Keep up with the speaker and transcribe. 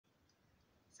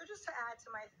just to add to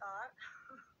my thought,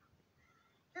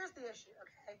 here's the issue,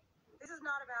 okay? This is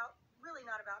really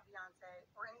not about Beyonce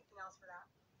or anything else for that.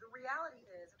 The reality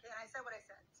is, okay, and I said what I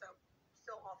said, so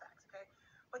still all facts, okay?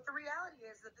 But the reality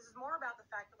is that this is more about the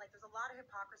fact that, like, there's a lot of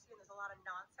hypocrisy and there's a lot of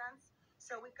nonsense.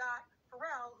 So we've got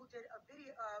Pharrell, who did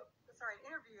an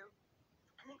interview,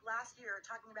 I think last year,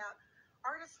 talking about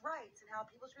artists' rights and how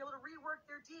people should be able to rework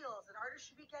their deals and artists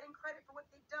should be getting credit for what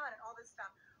they've done and all this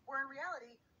stuff. Where in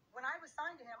reality, when I was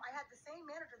signed to him, I had the same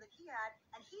manager that he had,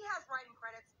 and he has writing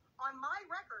credits on my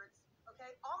records,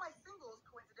 okay? All my singles,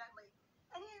 coincidentally.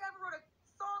 And he never wrote a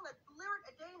song, a lyric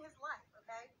a day in his life,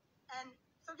 okay? And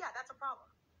so, yeah, that's a problem.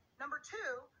 Number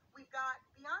two, we've got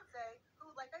Beyonce, who,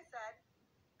 like I said,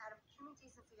 out of human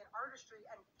decency and artistry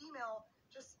and female,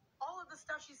 just all of the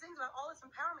stuff she sings about, all this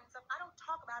empowerment stuff, I don't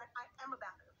talk about it, I am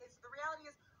about it, okay? So the reality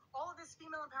is, all of this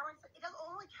female empowerment stuff, it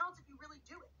only counts if you really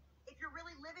do it. If you're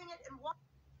really living it and walking.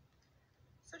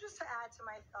 So just to add to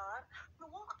my thought, the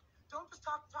walk. Don't just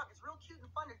talk the talk. It's real cute and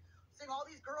fun to sing all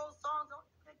these girls' songs.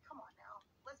 Okay, come on now.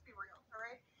 Let's be real, all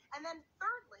right? And then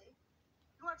thirdly,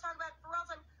 you want to talk about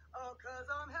Pharrell's like, oh, because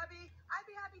I'm happy. I'd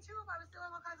be happy too if I was stealing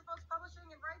all kinds of folks' publishing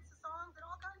and rights to songs and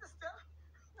all kinds of stuff.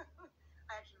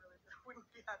 I actually really wouldn't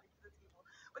be happy for those people.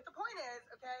 But the point is,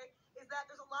 okay, is that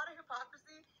there's a lot of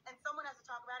hypocrisy and someone has to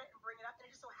talk about it and bring it up. And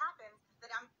it just so happens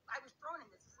that I was thrown in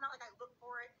this. It's not like I looked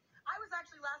for it. I was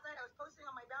actually last night, I was posting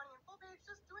on my Bounty and Full page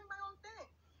just doing my own thing.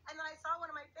 And then I saw one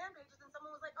of my fan pages and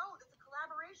someone was like, oh, it's a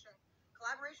collaboration.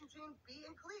 Collaboration between B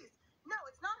and Kelis. No,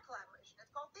 it's not a collaboration. It's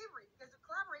called thievery. Because the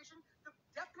collaboration, the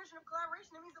definition of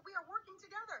collaboration, it means that we are working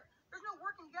together. There's no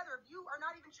working together if you are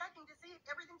not even checking to see if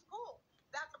everything's cool.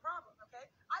 That's a problem, okay?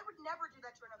 I would never do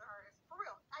that to another artist. For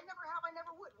real. I never have, I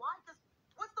never would. Why? Because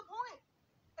what's the point?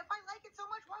 If I like it so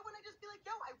much, why wouldn't I just be like,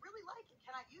 yo, I really like it.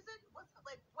 Can I use it?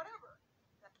 Whatever.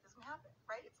 That doesn't happen,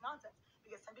 right? It's nonsense.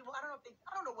 Because some people, I don't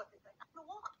know what they think. I'm gonna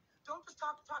walk. Don't just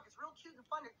talk the talk. It's real cute and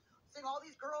fun to sing all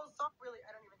these girls' songs. Really,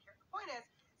 I don't even care. The point is,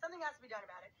 something has to be done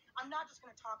about it. I'm not just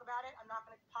going to talk about it. I'm not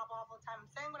going to pop off all the time.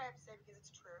 I'm saying what I have to say because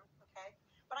it's true, okay?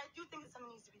 But I do think that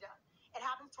something needs to be done. It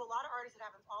happens to a lot of artists. It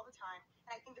happens all the time.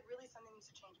 And I think that really something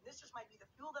needs to change. And this just might be the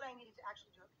fuel that I needed to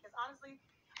actually do it. Because honestly,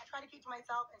 I try to keep to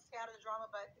myself and stay out of the drama.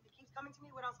 But if it keeps coming to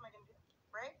me, what else am I going to do?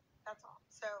 Right? That's all.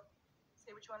 So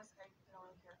say what you want to say. I don't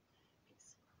really care.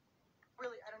 Peace.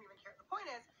 Really, I don't even care. The point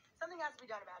is, something has to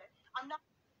be done about it. I'm not.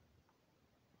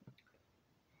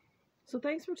 So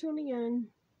thanks for tuning in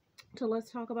to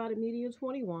Let's Talk About It Media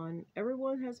 21.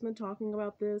 Everyone has been talking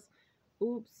about this.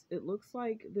 Oops, it looks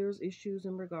like there's issues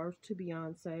in regards to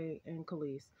Beyonce and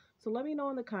Kelis. So let me know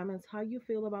in the comments how you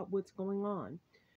feel about what's going on.